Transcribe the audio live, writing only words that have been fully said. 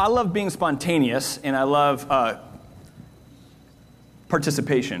I love being spontaneous, and I love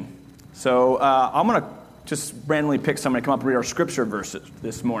participation. So I'm going to just randomly pick somebody to come up and read our scripture verses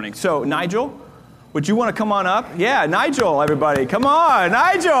this morning. So, Nigel, would you want to come on up? Yeah, Nigel, everybody. Come on,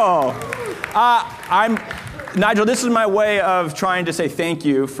 Nigel. Nigel, this is my way of trying to say thank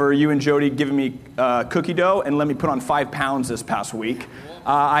you for you and Jody giving me cookie dough and let me put on 5 pounds this past week.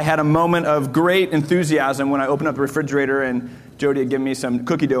 I had a moment of great enthusiasm when I opened up the refrigerator and Jody had given me some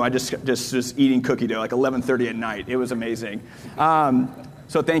cookie dough. I just eating cookie dough like 11:30 at night. It was amazing.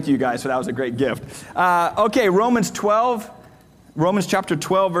 So thank you guys, that was a great gift. Okay, Romans chapter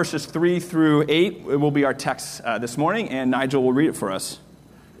 12, verses 3 through 8 will be our text this morning, and Nigel will read it for us.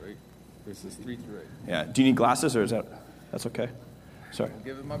 Great. Verses 3 through 8. Yeah. Do you need glasses, or that's okay? Sorry. I'll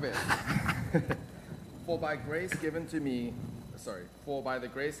give it my best. For by the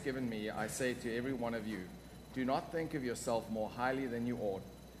grace given me, I say to every one of you, do not think of yourself more highly than you ought,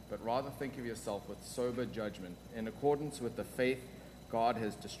 but rather think of yourself with sober judgment, in accordance with the faith God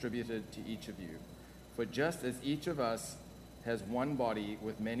has distributed to each of you. For just as each of us has one body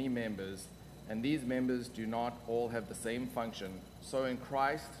with many members, and these members do not all have the same function, so in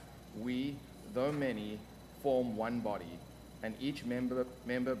Christ we, though many, form one body, and each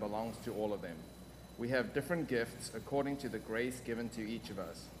member belongs to all of them. We have different gifts according to the grace given to each of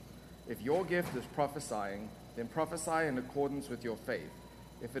us. If your gift is prophesying, then prophesy in accordance with your faith.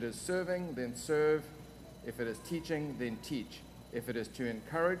 If it is serving, then serve. If it is teaching, then teach. If it is to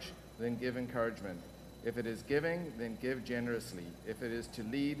encourage, then give encouragement. If it is giving, then give generously. If it is to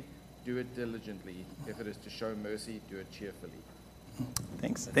lead, do it diligently. If it is to show mercy, do it cheerfully.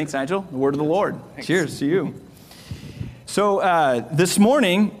 Thanks, Nigel. The word of the Lord. Thanks. Cheers to you. So this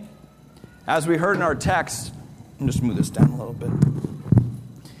morning, as we heard in our text, let me just move this down a little bit.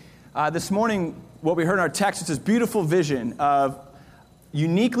 This morning, what we heard in our text is this beautiful vision of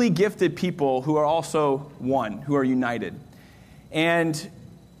uniquely gifted people who are also one, who are united. And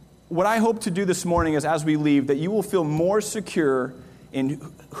what I hope to do this morning is, as we leave, that you will feel more secure in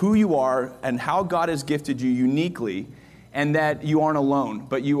who you are and how God has gifted you uniquely, and that you aren't alone,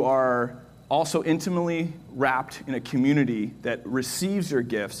 but you are also intimately wrapped in a community that receives your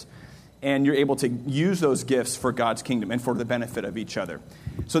gifts, and you're able to use those gifts for God's kingdom and for the benefit of each other.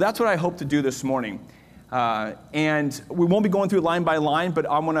 So that's what I hope to do this morning. And we won't be going through line by line, but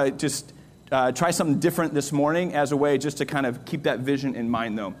I want to just try something different this morning as a way just to kind of keep that vision in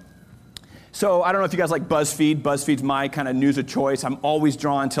mind, though. So I don't know if you guys like BuzzFeed. BuzzFeed's my kind of news of choice. I'm always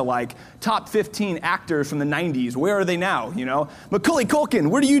drawn to like top 15 actors from the 90s. Where are they now? You know, Macaulay Culkin,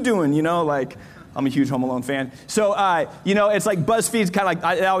 what are you doing? You know, like I'm a huge Home Alone fan. So, it's like BuzzFeed's kind of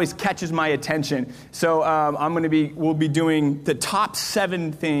like, it always catches my attention. So we'll be doing the top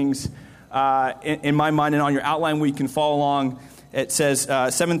 7 things in my mind, and on your outline where you can follow along. It says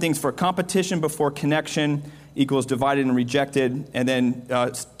 7 things for competition before connection equals divided and rejected, and then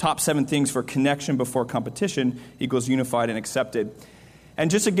top 7 things for connection before competition equals unified and accepted. And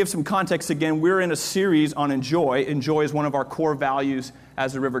just to give some context again, we're in a series on enjoy. Enjoy is one of our core values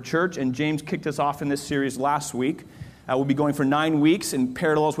as a River Church, and James kicked us off in this series last week. We'll be going for 9 weeks in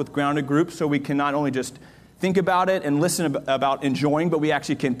parallels with grounded groups, so we can not only just think about it and listen about enjoying, but we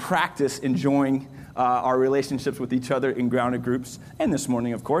actually can practice enjoying our relationships with each other in grounded groups, and this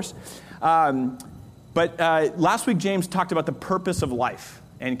morning, of course. But last week, James talked about the purpose of life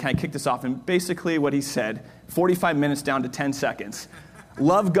and kind of kicked us off. And basically what he said, 45 minutes down to 10 seconds,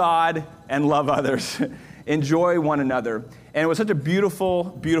 love God and love others. Enjoy one another. And it was such a beautiful,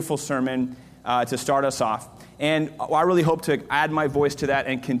 beautiful sermon to start us off. And I really hope to add my voice to that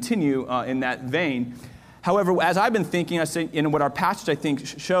and continue in that vein. However, as I've been thinking, I say, and what our passage, I think,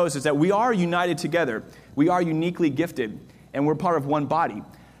 shows is that we are united together. We are uniquely gifted, and we're part of one body.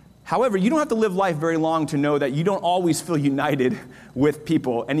 However, you don't have to live life very long to know that you don't always feel united with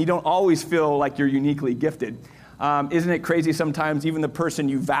people, and you don't always feel like you're uniquely gifted. Isn't it crazy sometimes, even the person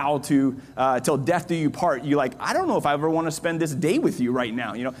you vow to till death do you part, you're like, I don't know if I ever want to spend this day with you right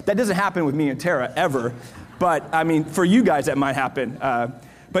now. You know, that doesn't happen with me and Tara ever. But, I mean, for you guys that might happen.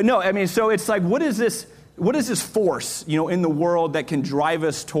 But no, I mean, so it's like, what is this force, in the world that can drive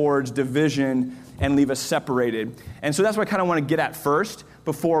us towards division and leave us separated? And so that's what I kind of want to get at first,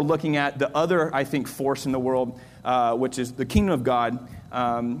 before looking at the other, I think, force in the world, which is the kingdom of God,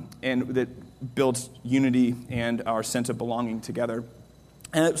 and that builds unity and our sense of belonging together.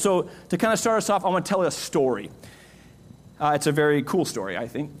 And so to kind of start us off, I want to tell a story. It's a very cool story, I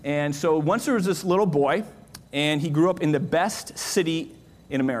think. And so once there was this little boy, and he grew up in the best city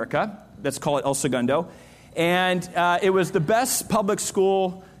in America. Let's call it El Segundo. And it was the best public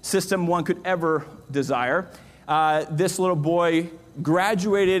school system one could ever desire. This little boy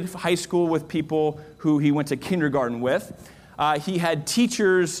graduated high school with people who he went to kindergarten with. He had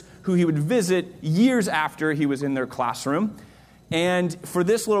teachers who he would visit years after he was in their classroom. And for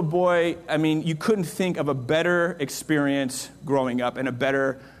this little boy, I mean, you couldn't think of a better experience growing up and a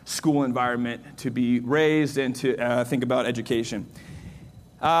better school environment to be raised and to think about education.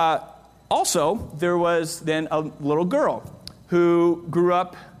 Also, there was then a little girl who grew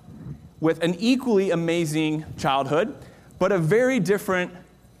up with an equally amazing childhood, but a very different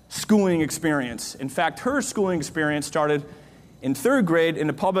schooling experience. In fact, her schooling experience started in third grade in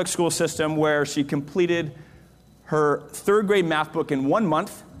a public school system where she completed her third grade math book in 1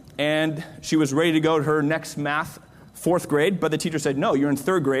 month, and she was ready to go to her next math, fourth grade, but the teacher said, no, you're in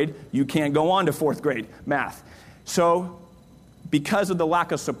third grade, you can't go on to fourth grade math. So because of the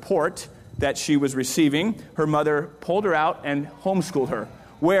lack of support that she was receiving, her mother pulled her out and homeschooled her,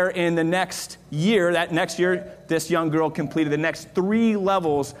 where in the next year, this young girl completed the next 3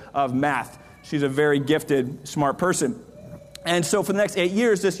 levels of math. She's a very gifted, smart person. And so for the next 8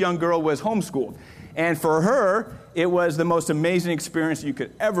 years, this young girl was homeschooled. And for her, it was the most amazing experience you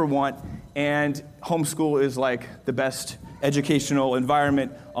could ever want. And homeschool is like the best educational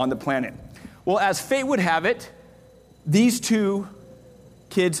environment on the planet. Well, as fate would have it, these 2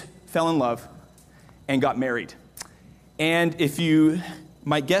 kids fell in love and got married. And if you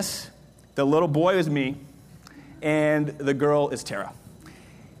might guess, the little boy is me, and the girl is Tara.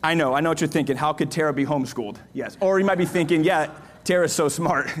 I know what you're thinking. How could Tara be homeschooled? Yes. Or you might be thinking, yeah, Tara's so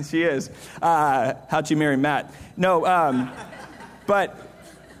smart. She is. How'd she marry Matt? No, but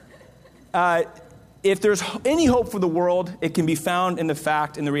if there's any hope for the world, it can be found in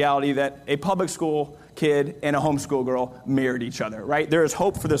the reality that a public school kid and a homeschool girl married each other, right? There is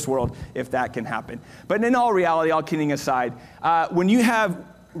hope for this world if that can happen. But in all reality, all kidding aside, when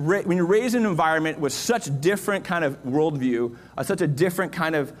you're raised in an environment with such different kind of worldview, such a different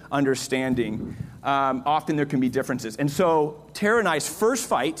kind of understanding, often there can be differences. And so Tara and I's first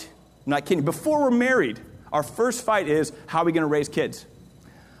fight, I'm not kidding, before we're married, our first fight is, how are we going to raise kids?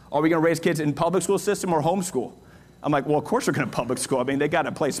 Are we going to raise kids in public school system or homeschool? I'm like, well, of course we're going to public school. I mean, they got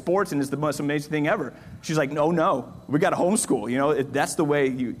to play sports, and it's the most amazing thing ever. She's like, no, we got to homeschool. That's the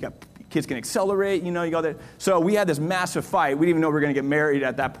way kids can accelerate, you got that. So we had this massive fight. We didn't even know we were going to get married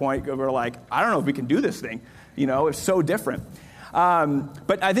at that point. We were like, I don't know if we can do this thing. It's so different.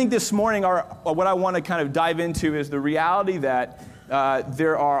 But I think this morning, what I want to kind of dive into is the reality that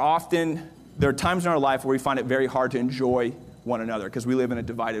there are times in our life where we find it very hard to enjoy one another because we live in a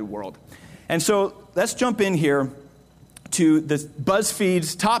divided world. And so let's jump in here to the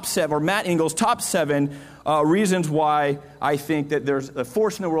BuzzFeed's top 7, or Matt Engel's top 7 reasons why I think that there's a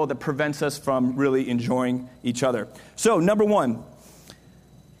force in the world that prevents us from really enjoying each other. So, number 1.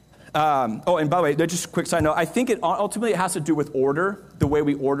 And by the way, just a quick side note. I think it ultimately has to do with order, the way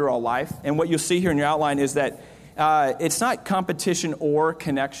we order our life. And what you'll see here in your outline is that it's not competition or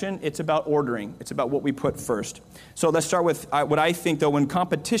connection. It's about ordering. It's about what we put first. So let's start with what I think, though, when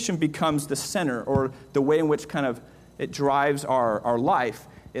competition becomes the center or the way in which kind of it drives our life,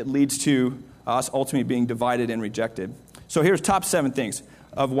 it leads to us ultimately being divided and rejected. So here's top 7 things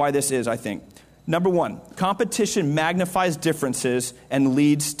of why this is, I think. Number 1, competition magnifies differences and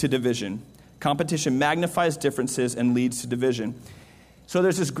leads to division. Competition magnifies differences and leads to division. So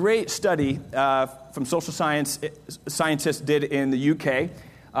there's this great study from social scientists did in the UK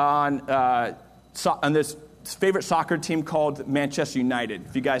on this favorite soccer team called Manchester United.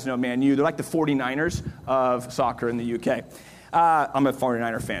 If you guys know Man U, they're like the 49ers of soccer in the UK. I'm a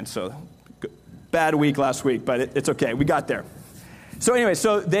 49er fan, so bad week last week, but it's okay. We got there. So anyway,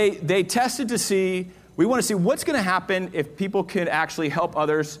 they tested to see, we want to see what's going to happen if people can actually help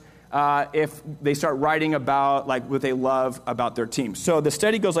others if they start writing about like what they love about their team. So the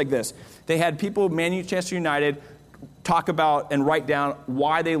study goes like this. They had people, Manchester United, talk about and write down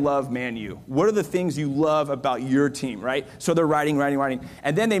why they love Man U. What are the things you love about your team, right? So they're writing.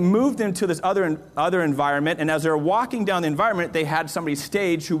 And then they moved them to this other environment, and as they're walking down the environment, they had somebody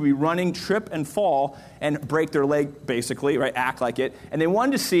stage who would be running, trip and fall, and break their leg, basically, right? Act like it. And they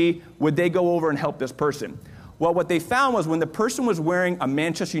wanted to see, would they go over and help this person? Well, what they found was when the person was wearing a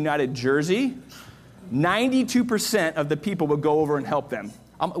Manchester United jersey, 92% of the people would go over and help them.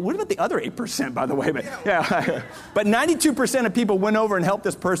 What about the other 8%, by the way? But 92% of people went over and helped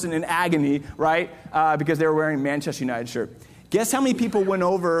this person in agony, right? Because they were wearing a Manchester United shirt. Guess how many people went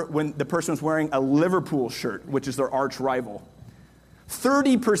over when the person was wearing a Liverpool shirt, which is their arch rival?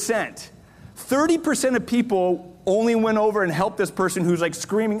 30%. 30% of people only went over and helped this person who's like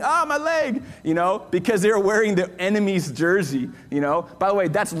screaming, my leg, because they were wearing the enemy's jersey, By the way,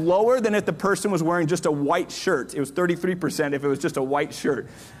 that's lower than if the person was wearing just a white shirt. It was 33% if it was just a white shirt.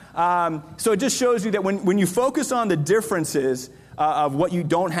 So it just shows you that when you focus on the differences of what you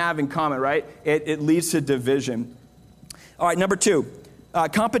don't have in common, right, it leads to division. All right, number 2,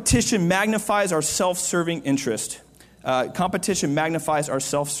 competition magnifies our self-serving interest. Competition magnifies our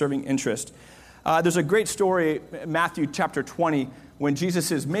self-serving interest. There's a great story, Matthew chapter 20, when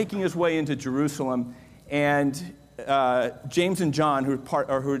Jesus is making his way into Jerusalem, and James and John, who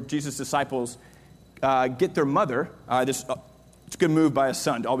are Jesus' disciples, get their mother. It's a good move by a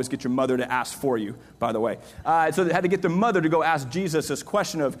son to always get your mother to ask for you, by the way. So they had to get their mother to go ask Jesus this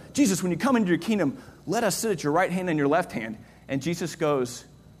question of, Jesus, when you come into your kingdom, let us sit at your right hand and your left hand. And Jesus goes,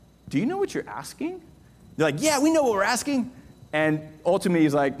 do you know what you're asking? They're like, yeah, we know what we're asking. And ultimately,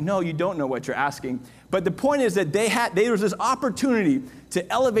 he's like, no, you don't know what you're asking. But the point is that there was this opportunity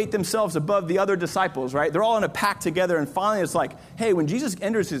to elevate themselves above the other disciples, right? They're all in a pack together, and finally it's like, hey, when Jesus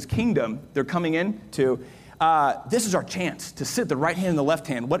enters his kingdom, they're coming into, this is our chance to sit at the right hand and the left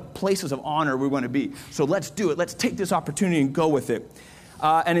hand. What places of honor we want to be. So let's do it. Let's take this opportunity and go with it.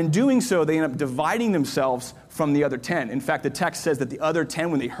 And in doing so, they end up dividing themselves from the other 10. In fact, the text says that the other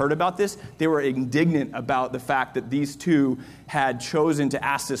 10, when they heard about this, they were indignant about the fact that these two had chosen to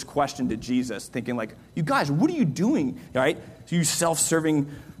ask this question to Jesus, thinking like, you guys, what are you doing, right? You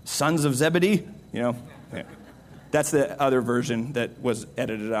self-serving sons of Zebedee? Yeah. That's the other version that was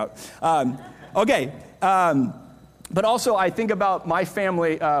edited out. Okay. But also, I think about my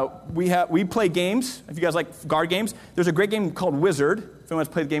family. We play games. If you guys like guard games, there's a great game called Wizard. If anyone's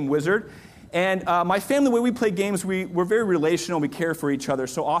played the game Wizard. And my family, the way we play games, we're very relational. We care for each other.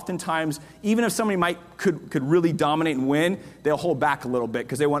 So oftentimes, even if somebody could really dominate and win, they'll hold back a little bit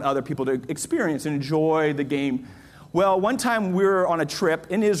because they want other people to experience and enjoy the game. Well, one time we were on a trip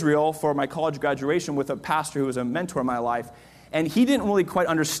in Israel for my college graduation with a pastor who was a mentor in my life. And he didn't really quite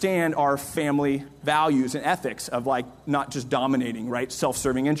understand our family values and ethics of like not just dominating, right?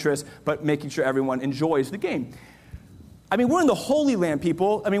 Self-serving interests, but making sure everyone enjoys the game. I mean, we're in the Holy Land,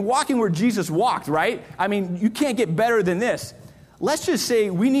 people. I mean, walking where Jesus walked, right? I mean, you can't get better than this. Let's just say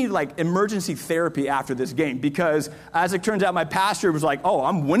we need like emergency therapy after this game because as it turns out, my pastor was like, oh,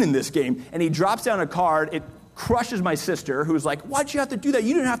 I'm winning this game. And he drops down a card. It crushes my sister, who's like, why'd you have to do that?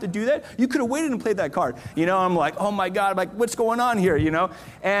 You didn't have to do that. You could have waited and played that card. I'm like, oh my God, I'm like, what's going on here,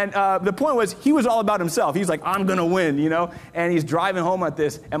 And the point was, he was all about himself. He's like, I'm going to win, And he's driving home at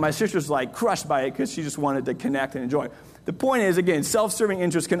this, and my sister's like crushed by it because she just wanted to connect and enjoy. The point is, again, self-serving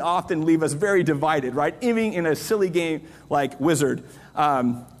interests can often leave us very divided, right? Even in a silly game like Wizard.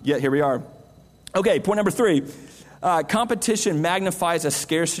 Yet here we are. Okay, point number 3. Competition magnifies a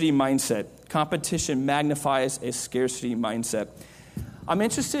scarcity mindset. Competition magnifies a scarcity mindset. I'm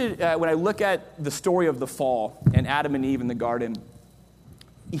interested when I look at the story of the fall and Adam and Eve in the garden.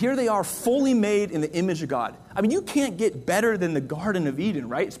 Here they are fully made in the image of God. I mean, you can't get better than the Garden of Eden,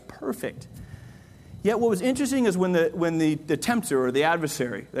 right? It's perfect. Yet what was interesting is when the tempter or the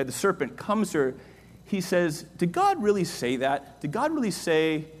adversary, the serpent, comes to her, he says, did God really say that? Did God really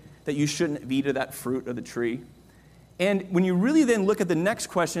say that you shouldn't have eaten of that fruit of the tree? And when you really then look at the next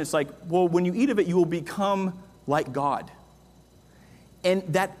question, it's like, well, when you eat of it, you will become like God. And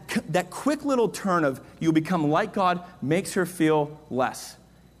that quick little turn of you'll become like God makes her feel less.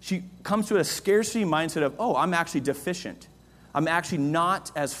 She comes to a scarcity mindset of, oh, I'm actually deficient. I'm actually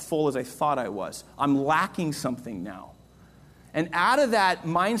not as full as I thought I was. I'm lacking something now. And out of that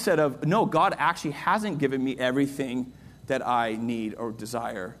mindset of, no, God actually hasn't given me everything that I need or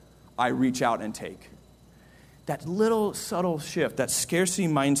desire, I reach out and take. That little subtle shift, that scarcity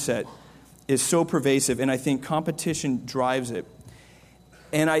mindset is so pervasive, and I think competition drives it.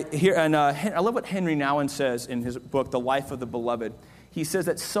 And I love what Henry Nouwen says in his book, The Life of the Beloved. He says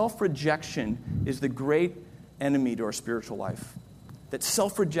that self-rejection is the great enemy to our spiritual life. That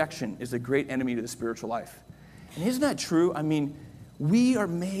self-rejection is the great enemy to the spiritual life. And isn't that true? I mean, we are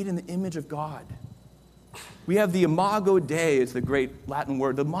made in the image of God. We have the imago Dei, is the great Latin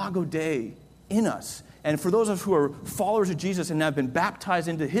word, the imago Dei in us. And for those of us who are followers of Jesus and have been baptized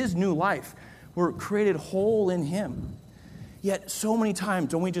into his new life, we're created whole in him. Yet so many times,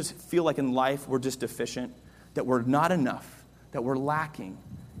 don't we just feel like in life we're just deficient, that we're not enough, that we're lacking?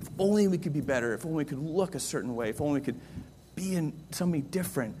 If only we could be better, if only we could look a certain way, if only we could be in something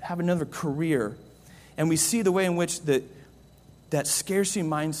different, have another career. And we see the way in which that scarcity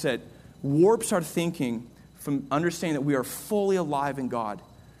mindset warps our thinking from understanding that we are fully alive in God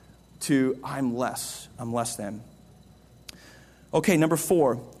to I'm less than. Okay, number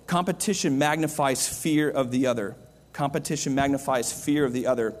 4, competition magnifies fear of the other. Competition magnifies fear of the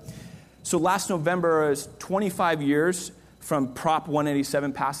other. So last November was 25 years from Prop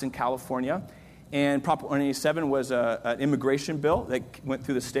 187 passed in California. And Prop 187 was an immigration bill that went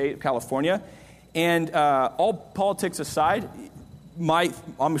through the state of California. And all politics aside,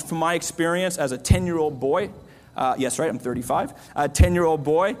 from my experience as a 10-year-old boy, yes, right, I'm 35, a 10-year-old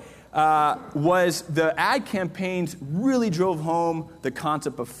boy, was the ad campaigns really drove home the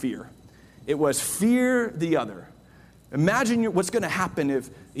concept of fear. It was fear the other. Imagine what's going to happen if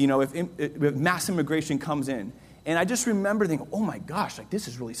mass immigration comes in. And I just remember thinking, oh my gosh, like this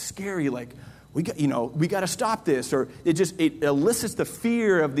is really scary. Like we got to stop this. Or it elicits the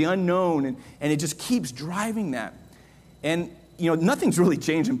fear of the unknown, and it just keeps driving that. And nothing's really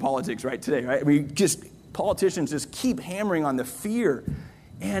changed in politics right today, right? Politicians just keep hammering on the fear.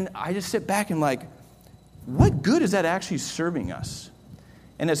 And I just sit back and like, what good is that actually serving us?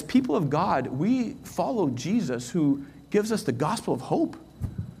 And as people of God, we follow Jesus, who gives us the gospel of hope.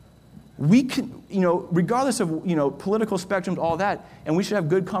 We can, regardless of, political spectrums, all that, and we should have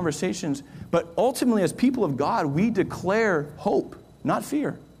good conversations. But ultimately, as people of God, we declare hope, not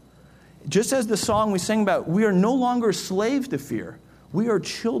fear. Just as the song we sang about, we are no longer slaves to fear. We are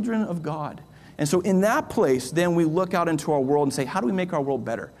children of God. And so in that place, then we look out into our world and say, how do we make our world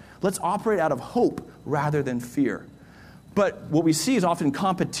better? Let's operate out of hope rather than fear. But what we see is often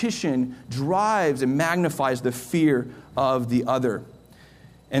competition drives and magnifies the fear of the other.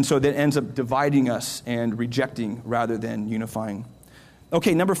 And so that ends up dividing us and rejecting rather than unifying.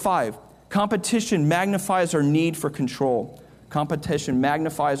 Okay, number 5, competition magnifies our need for control. Competition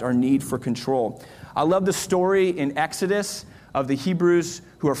magnifies our need for control. I love the story in Exodus of the Hebrews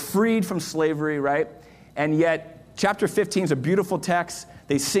who are freed from slavery, right? And yet, chapter 15 is a beautiful text.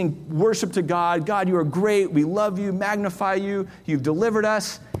 They sing worship to God. God, you are great. We love you, magnify you. You've delivered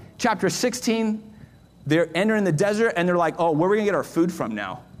us. Chapter 16, they're entering the desert, and they're like, oh, where are we going to get our food from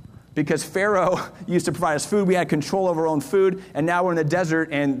now? Because Pharaoh used to provide us food. We had control over our own food, and now we're in the desert,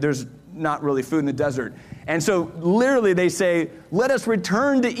 and there's not really food in the desert. And so literally they say, let us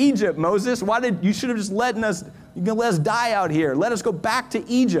return to Egypt, Moses. You should have just let us die out here. Let us go back to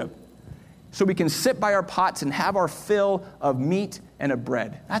Egypt so we can sit by our pots and have our fill of meat and of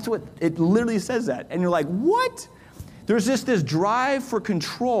bread. That's what it literally says that. And you're like, what? There's just this drive for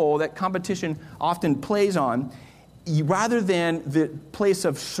control that competition often plays on, rather than the place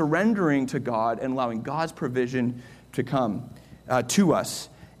of surrendering to God and allowing God's provision to come to us.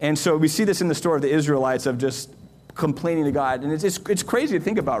 And so we see this in the story of the Israelites of just complaining to God. And it's crazy to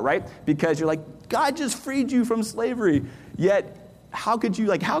think about, right? Because you're like, God just freed you from slavery. Yet, how could you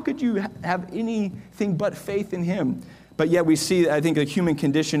have anything but faith in him? But yet we see, I think the human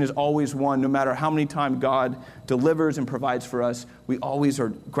condition is always one. No matter how many times God delivers and provides for us, we always are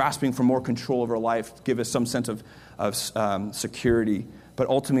grasping for more control of our life, give us some sense of security. But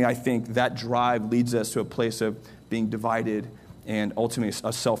ultimately, I think that drive leads us to a place of being divided and ultimately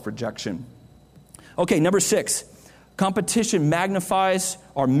a self-rejection. Okay, number 6, competition magnifies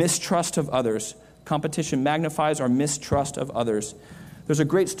our mistrust of others. Competition magnifies our mistrust of others. There's a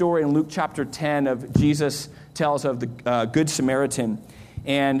great story in Luke chapter 10 of Jesus tells of the Good Samaritan.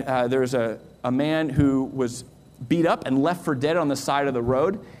 And there's a man who was beat up and left for dead on the side of the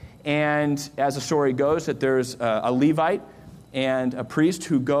road. And as the story goes, that there's a Levite and a priest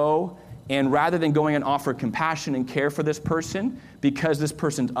who go, and rather than going and offer compassion and care for this person, because this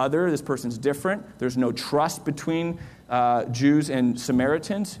person's other, this person's different, there's no trust between Jews and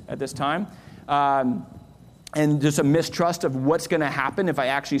Samaritans at this time. And there's a mistrust of what's going to happen if I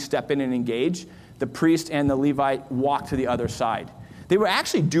actually step in and engage. The priest and the Levite walk to the other side. They were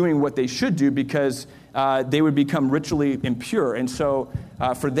actually doing what they should do because they would become ritually impure. And so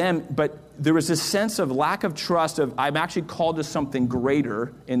for them, but there was this sense of lack of trust of I'm actually called to something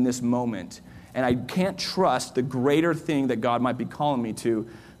greater in this moment. And I can't trust the greater thing that God might be calling me to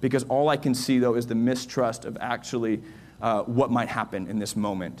because all I can see, though, is the mistrust of actually what might happen in this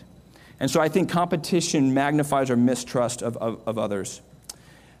moment. And so I think competition magnifies our mistrust of others.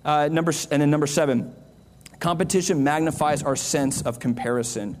 Number 7, competition magnifies our sense of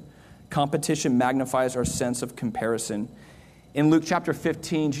comparison. Competition magnifies our sense of comparison. In Luke chapter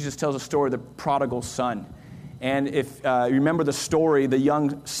 15, Jesus tells a story of the prodigal son. And if you remember the story, the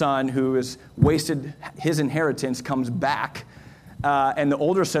young son who has wasted his inheritance comes back. And the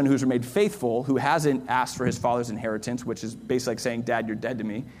older son who's remained faithful, who hasn't asked for his father's inheritance, which is basically like saying, Dad, you're dead to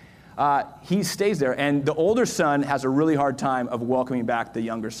me. He stays there. And the older son has a really hard time of welcoming back the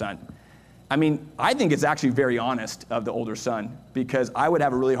younger son. I mean, I think it's actually very honest of the older son, because I would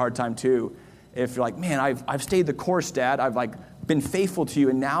have a really hard time too if you're like, man, I've stayed the course, Dad. I've been faithful to you,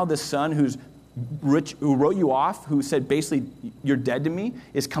 and now this son who's rich, who wrote you off, who said basically you're dead to me,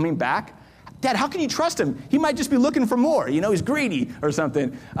 is coming back. Dad, how can you trust him? He might just be looking for more. He's greedy or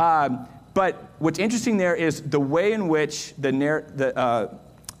something. But what's interesting there is the way in which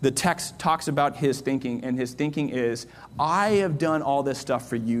the text talks about his thinking, and his thinking is, I have done all this stuff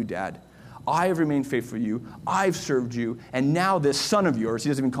for you, Dad. I have remained faithful to you. I've served you. And now this son of yours, he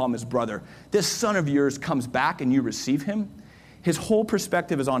doesn't even call him his brother, this son of yours comes back and you receive him. His whole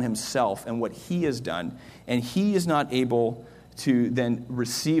perspective is on himself and what he has done. And he is not able to then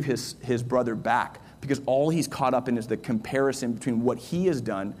receive his brother back, because all he's caught up in is the comparison between what he has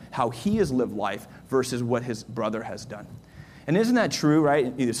done, how he has lived life, versus what his brother has done. And isn't that true,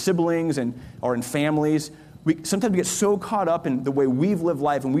 right? Either siblings or in families, sometimes we get so caught up in the way we've lived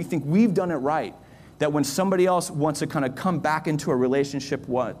life and we think we've done it right, that when somebody else wants to kind of come back into a relationship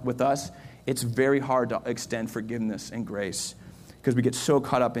with us, it's very hard to extend forgiveness and grace, because we get so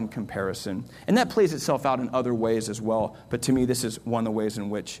caught up in comparison. And that plays itself out in other ways as well. But to me, this is one of the ways in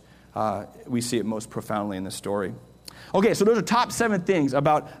which we see it most profoundly in the story. Okay, so those are top 7 things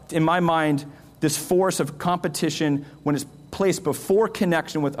about, in my mind, this force of competition when it's placed before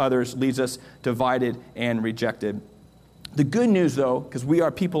connection with others leaves us divided and rejected. The good news, though, because we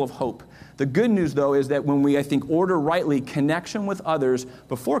are people of hope, the good news, though, is that when we, I think, order rightly connection with others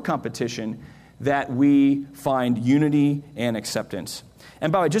before competition, that we find unity and acceptance.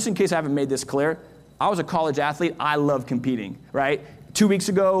 And by the way, just in case I haven't made this clear, I was a college athlete. I love competing, right? 2 weeks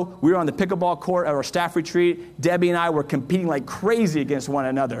ago, we were on the pickleball court at our staff retreat. Debbie and I were competing like crazy against one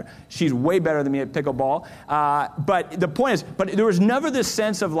another. She's way better than me at pickleball. But the point is, there was never this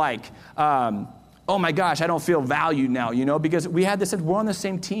sense of like, oh my gosh, I don't feel valued now, because we had this sense, we're on the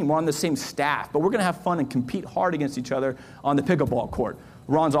same team, we're on the same staff, but we're going to have fun and compete hard against each other on the pickleball court.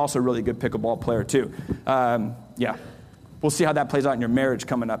 Ron's also a really good pickleball player too. Yeah. We'll see how that plays out in your marriage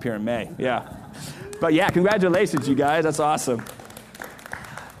coming up here in May. Yeah. But yeah, congratulations, you guys. That's awesome.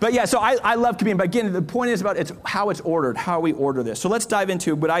 But yeah, so I love competing. But again, the point is about how it's ordered, how we order this. So let's dive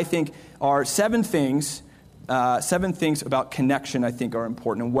into what I think are 7 things about connection I think are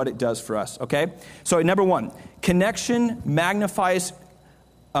important and what it does for us, okay? So number 1, connection magnifies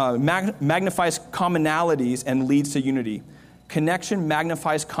commonalities and leads to unity. Connection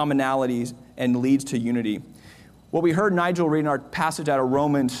magnifies commonalities and leads to unity. What we heard Nigel read in our passage out of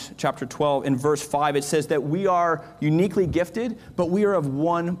Romans chapter 12 in verse 5, it says that we are uniquely gifted, but we are of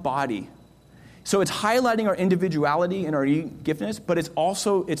one body. So it's highlighting our individuality and our unique giftedness, but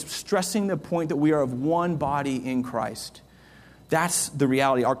it's stressing the point that we are of one body in Christ. That's the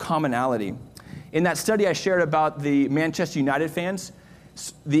reality, our commonality. In that study I shared about the Manchester United fans,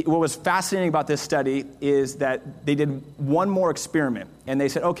 what was fascinating about this study is that they did one more experiment. And they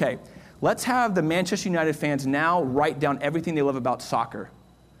said, okay, let's have the Manchester United fans now write down everything they love about soccer.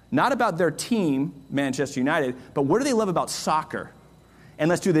 Not about their team, Manchester United, but what do they love about soccer? And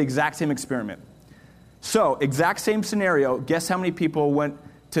let's do the exact same experiment. So, exact same scenario. Guess how many people went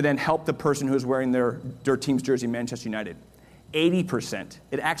to then help the person who was wearing their team's jersey, Manchester United? 80%.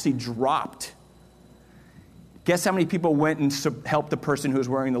 It actually dropped. Guess how many people went and helped the person who was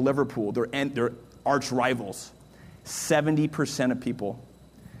wearing the Liverpool, their arch rivals? 70% of people.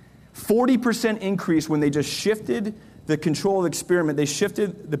 40% increase when they just shifted the control of the experiment. They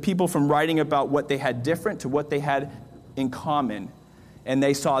shifted the people from writing about what they had different to what they had in common. And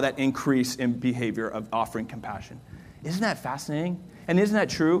they saw that increase in behavior of offering compassion. Isn't that fascinating? And isn't that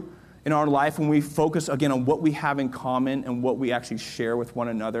true in our life when we focus, again, on what we have in common and what we actually share with one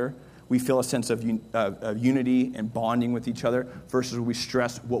another? We feel a sense of unity and bonding with each other versus we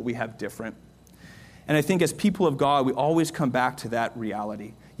stress what we have different. And I think as people of God, we always come back to that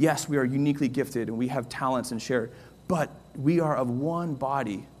reality. Yes, we are uniquely gifted and we have talents and share, but we are of one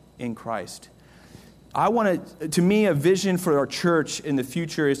body in Christ. To me, a vision for our church in the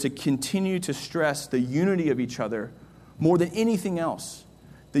future is to continue to stress the unity of each other more than anything else.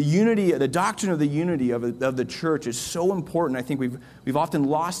 The unity, the doctrine of the unity of the church is so important. I think we've often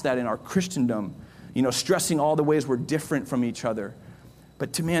lost that in our Christendom, stressing all the ways we're different from each other.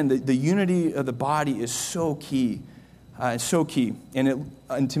 But the unity of the body is so key. It's so key.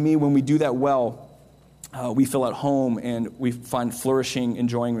 And to me, when we do that well, we feel at home and we find flourishing,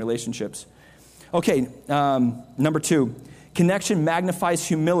 enjoying relationships. Okay, number 2, connection magnifies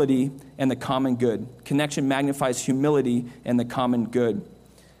humility and the common good. Connection magnifies humility and the common good.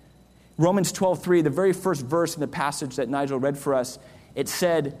 Romans 12:3, the very first verse in the passage that Nigel read for us, it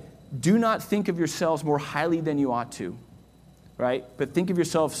said, do not think of yourselves more highly than you ought to, right? But think of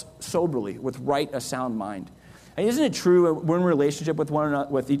yourselves soberly, with a sound mind. And isn't it true we're in a relationship with one another,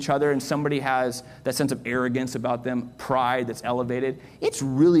 with each other, and somebody has that sense of arrogance about them, pride that's elevated? It's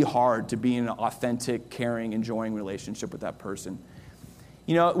really hard to be in an authentic, caring, enjoying relationship with that person.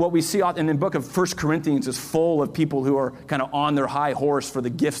 You know, what we see in the book of 1 Corinthians is full of people who are kind of on their high horse for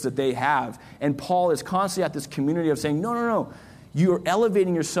the gifts that they have. And Paul is constantly at this community of saying, no. You are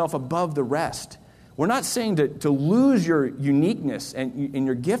elevating yourself above the rest. We're not saying to lose your uniqueness and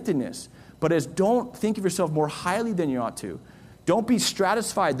your giftedness, but as don't think of yourself more highly than you ought to. Don't be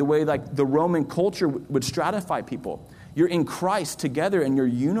stratified the way like the Roman culture would stratify people. You're in Christ together and you're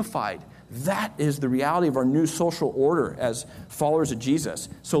unified. That is the reality of our new social order as followers of Jesus.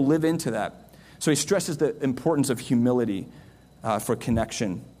 So live into that. So he stresses the importance of humility for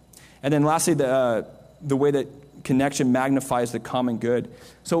connection. And then lastly, the way that connection magnifies the common good.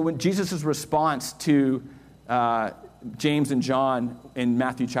 So when Jesus' response to James and John in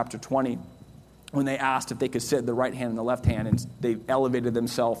Matthew chapter 20, when they asked if they could sit at the right hand and the left hand, and they elevated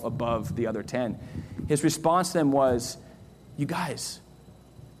themselves above the other 10, his response to them was, you guys,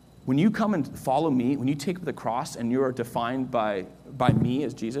 when you come and follow me, when you take up the cross and you are defined by me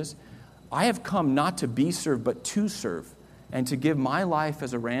as Jesus, I have come not to be served, but to serve, and to give my life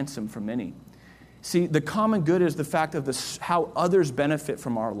as a ransom for many. See, the common good is the fact of how others benefit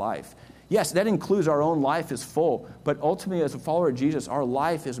from our life. Yes, that includes our own life is full, but ultimately as a follower of Jesus, our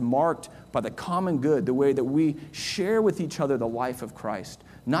life is marked by the common good, the way that we share with each other the life of Christ,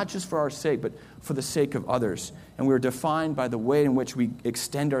 not just for our sake, but for the sake of others. And we are defined by the way in which we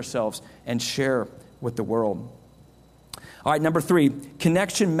extend ourselves and share with the world. All right, number 3,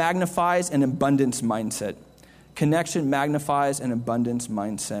 connection magnifies an abundance mindset. Connection magnifies an abundance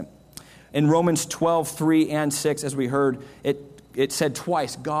mindset. In Romans 12, 3 and 6, as we heard, it said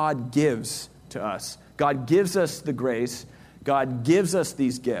twice, God gives to us. God gives us the grace. God gives us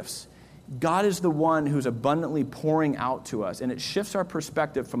these gifts. God is the one who's abundantly pouring out to us. And it shifts our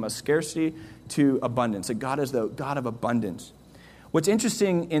perspective from a scarcity to abundance. That God is the God of abundance. What's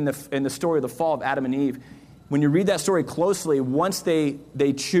interesting in the story of the fall of Adam and Eve, when you read that story closely, once they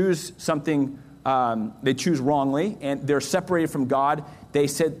choose something, they choose wrongly, and they're separated from God, it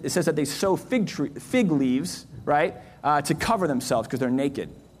says that they sow fig leaves, right, to cover themselves because they're naked.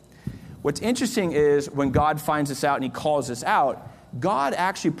 What's interesting is when God finds this out and he calls this out, God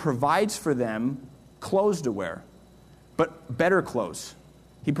actually provides for them clothes to wear, but better clothes.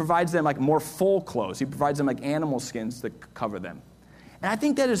 He provides them like more full clothes. He provides them like animal skins that cover them. And I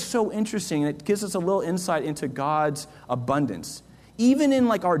think that is so interesting, and it gives us a little insight into God's abundance. Even in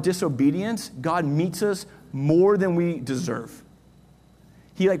like our disobedience, God meets us more than we deserve.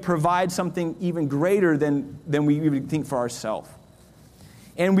 He like provides something even greater than we even think for ourselves.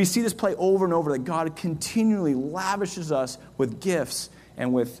 And we see this play over and over, that God continually lavishes us with gifts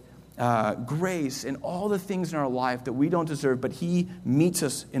and with grace and all the things in our life that we don't deserve, but he meets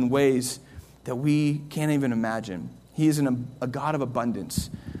us in ways that we can't even imagine. He is a God of abundance.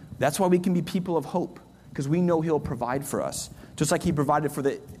 That's why we can be people of hope, because we know he'll provide for us. Just like he provided for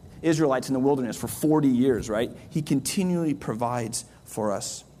the Israelites in the wilderness for 40 years, right? He continually provides for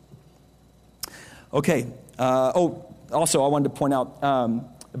us. Okay. Also, I wanted to point out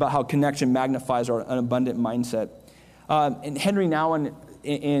about how connection magnifies an abundant mindset. And Henry Nouwen,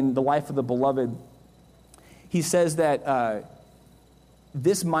 in The Life of the Beloved, he says that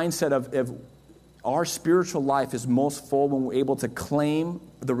this mindset of our spiritual life is most full when we're able to claim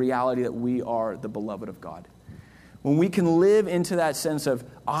the reality that we are the beloved of God. When we can live into that sense of,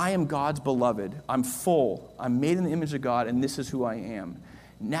 I am God's beloved, I'm full, I'm made in the image of God, and this is who I am.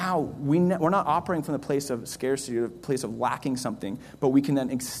 Now, we're not operating from the place of scarcity or the place of lacking something, but we can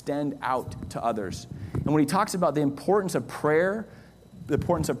then extend out to others. And when he talks about the importance of prayer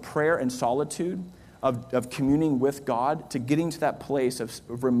and solitude, of communing with God, to getting to that place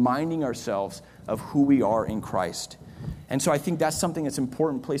of reminding ourselves of who we are in Christ. And so I think that's something that's an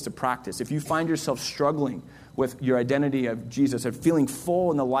important place to practice. If you find yourself struggling with your identity of Jesus and feeling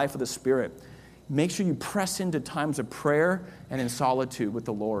full in the life of the Spirit, make sure you press into times of prayer and in solitude with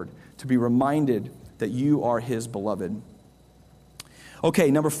the Lord to be reminded that you are his beloved.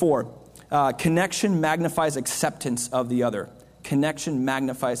 Okay, number 4, connection magnifies acceptance of the other. Connection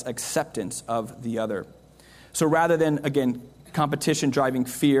magnifies acceptance of the other. So rather than, again, competition driving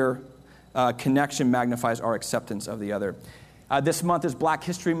fear, connection magnifies our acceptance of the other. This month is Black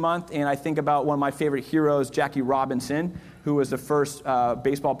History Month, and I think about one of my favorite heroes, Jackie Robinson, who was the first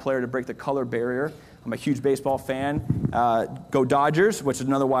baseball player to break the color barrier. I'm a huge baseball fan. Go Dodgers, which is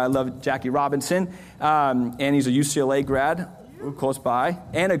another why I love Jackie Robinson. And he's a UCLA grad, close by,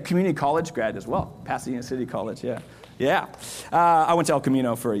 and a community college grad as well, Pasadena City College, yeah. I went to El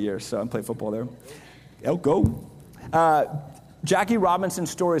Camino for a year, so I played football there. Go. Jackie Robinson's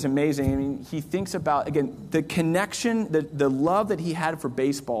story is amazing. I mean, he thinks about, again, the connection, the love that he had for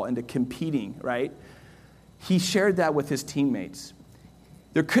baseball and to competing, right? He shared that with his teammates.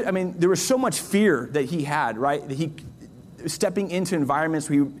 There was so much fear that he had, right? That he stepping into environments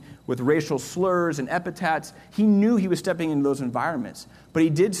with racial slurs and epithets. He knew he was stepping into those environments, but he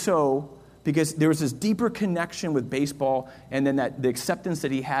did so because there was this deeper connection with baseball, and then the acceptance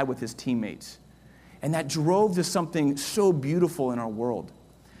that he had with his teammates. And that drove to something so beautiful in our world.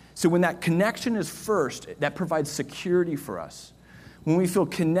 So when that connection is first, that provides security for us. When we feel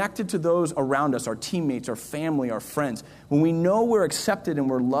connected to those around us, our teammates, our family, our friends, when we know we're accepted and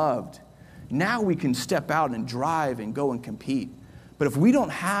we're loved, now we can step out and drive and go and compete. But if we don't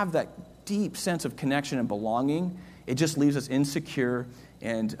have that deep sense of connection and belonging, it just leaves us insecure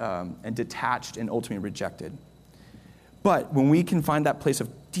and detached and ultimately rejected. But when we can find that place of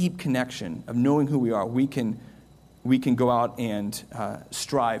deep connection, of knowing who we are, we can go out and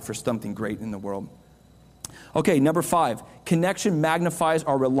strive for something great in the world. Okay, number 5, connection magnifies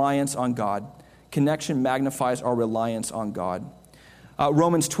our reliance on God. Connection magnifies our reliance on God.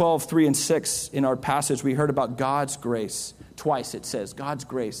 Romans 12, 3 and 6, in our passage, we heard about God's grace. Twice it says, God's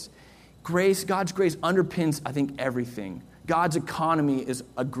grace. God's grace underpins, I think, everything. God's economy is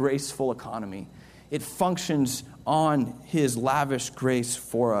a graceful economy. It functions on his lavish grace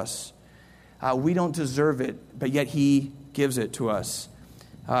for us. We don't deserve it, but yet he gives it to us.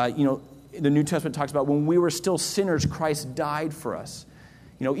 The New Testament talks about when we were still sinners, Christ died for us.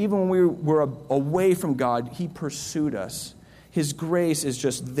 Even when we were away from God, he pursued us. His grace is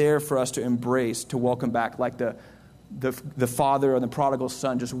just there for us to embrace, to welcome back, like the father and the prodigal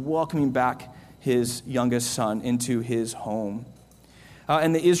son, just welcoming back his youngest son into his home.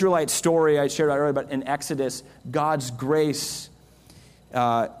 And the Israelite story I shared earlier about in Exodus, God's grace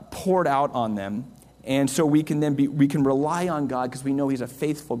poured out on them. And so we can rely on God because we know he's a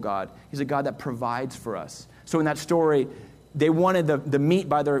faithful God. He's a God that provides for us. So in that story, they wanted the meat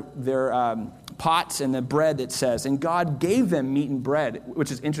by their pots and the bread, it says. And God gave them meat and bread,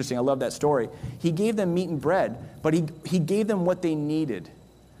 which is interesting. I love that story. He gave them meat and bread, but he gave them what they needed,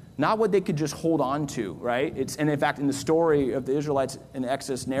 not what they could just hold on to, right? And in fact, in the story of the Israelites in the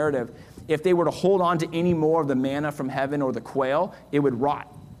Exodus narrative, if they were to hold on to any more of the manna from heaven or the quail, it would rot.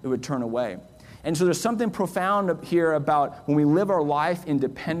 It would turn away. And so there's something profound here about when we live our life in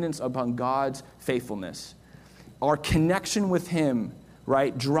dependence upon God's faithfulness. Our connection with him,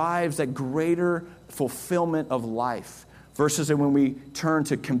 right, drives that greater fulfillment of life versus when we turn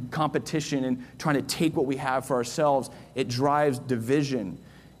to competition and trying to take what we have for ourselves. It drives division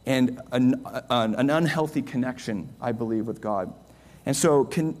and an unhealthy connection, I believe, with God. And so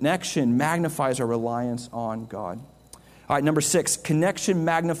connection magnifies our reliance on God. All right, number 6, connection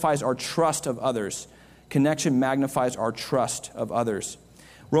magnifies our trust of others. Connection magnifies our trust of others.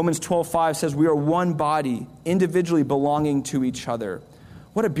 Romans 12:5 says, we are one body, individually belonging to each other.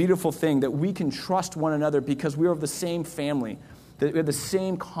 What a beautiful thing that we can trust one another because we are of the same family, that we have the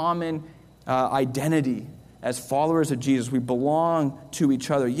same common identity as followers of Jesus. We belong to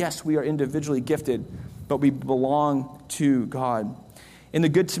each other. Yes, we are individually gifted, but we belong to God. In the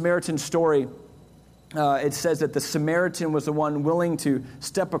Good Samaritan story, it says that the Samaritan was the one willing to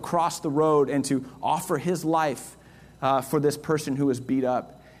step across the road and to offer his life for this person who was beat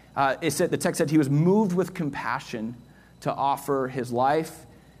up. The text said he was moved with compassion to offer his life,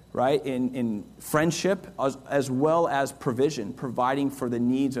 right, in friendship as well as provision, providing for the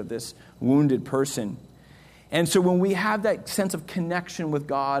needs of this wounded person. And so when we have that sense of connection with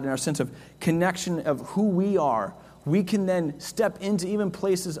God and our sense of connection of who we are, we can then step into even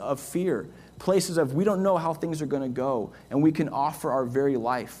places of fear, places of we don't know how things are going to go, and we can offer our very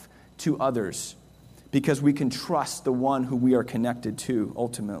life to others because we can trust the one who we are connected to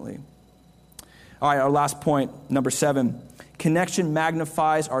ultimately. All right, our last point, number 7, connection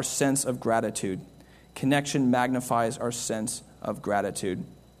magnifies our sense of gratitude. Connection magnifies our sense of gratitude.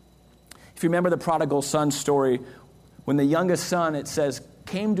 If you remember the prodigal son story, when the youngest son, it says,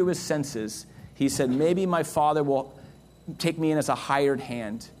 came to his senses, he said, maybe my father will take me in as a hired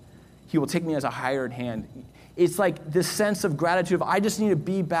hand. He will take me as a hired hand. It's like this sense of gratitude of, I just need to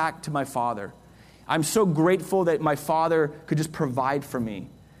be back to my father. I'm so grateful that my father could just provide for me.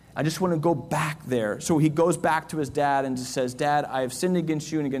 I just want to go back there. So he goes back to his dad and just says, Dad, I have sinned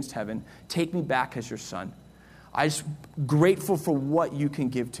against you and against heaven. Take me back as your son. I'm just grateful for what you can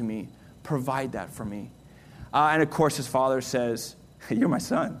give to me. Provide that for me. And of course, his father says, you're my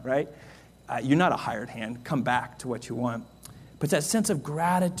son, right? You're not a hired hand. Come back to what you want. But that sense of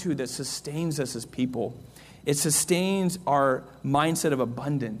gratitude that sustains us as people, it sustains our mindset of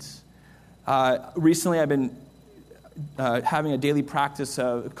abundance. Recently, I've been having a daily practice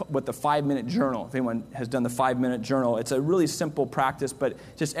with the 5-minute journal. If anyone has done the 5-minute journal, it's a really simple practice, but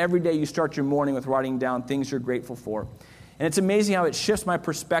just every day you start your morning with writing down things you're grateful for. And it's amazing how it shifts my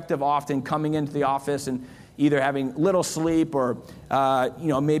perspective often coming into the office and either having little sleep or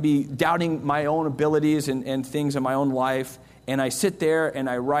maybe doubting my own abilities and things in my own life. And I sit there and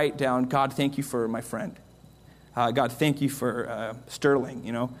I write down, God, thank you for my friend. God, thank you for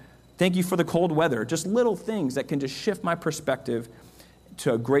Sterling, Thank you for the cold weather. Just little things that can just shift my perspective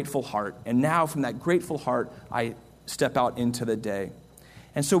to a grateful heart. And now from that grateful heart, I step out into the day.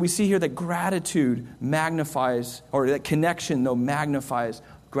 And so we see here that gratitude magnifies, or that connection, though, magnifies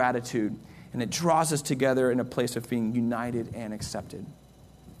gratitude. And it draws us together in a place of being united and accepted.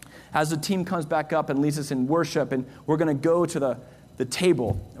 As the team comes back up and leads us in worship, and we're going to go to the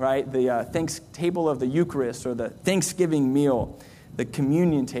table, right? The table of the Eucharist, or the Thanksgiving meal, the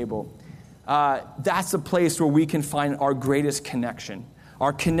communion table. That's a place where we can find our greatest connection.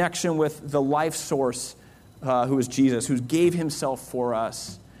 Our connection with the life source, who is Jesus, who gave himself for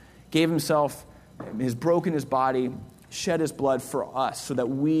us. Gave himself, has broken his body, shed his blood for us so that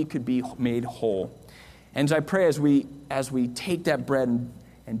we could be made whole. And so I pray as we take that bread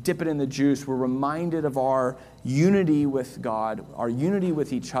and dip it in the juice, we're reminded of our unity with God, our unity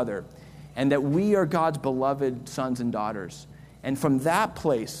with each other, and that we are God's beloved sons and daughters. And from that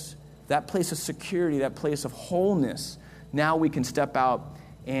place of security, that place of wholeness, now we can step out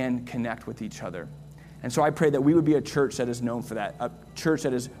and connect with each other. And so I pray that we would be a church that is known for that, a church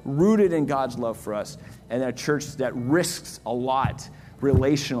that is rooted in God's love for us, and a church that risks a lot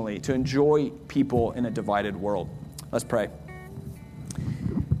relationally to enjoy people in a divided world. Let's pray.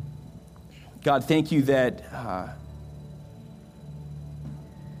 God, thank you that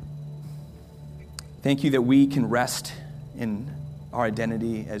we can rest in our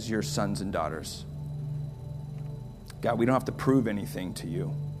identity as your sons and daughters. God, we don't have to prove anything to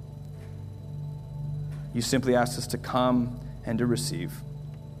you. You simply ask us to come and to receive.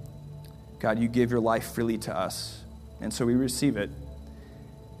 God, you give your life freely to us, and so we receive it.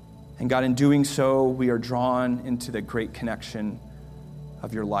 And God, in doing so, we are drawn into the great connection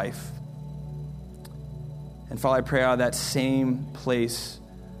of your life. And Father, I pray out of that same place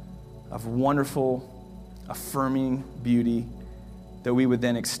of wonderful, affirming beauty, that we would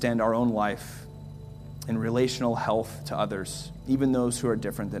then extend our own life in relational health to others, even those who are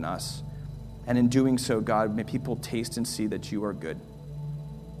different than us. And in doing so, God, may people taste and see that you are good.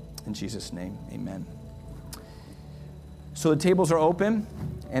 In Jesus' name, amen. So the tables are open,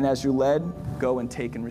 and as you're led, go and take and receive.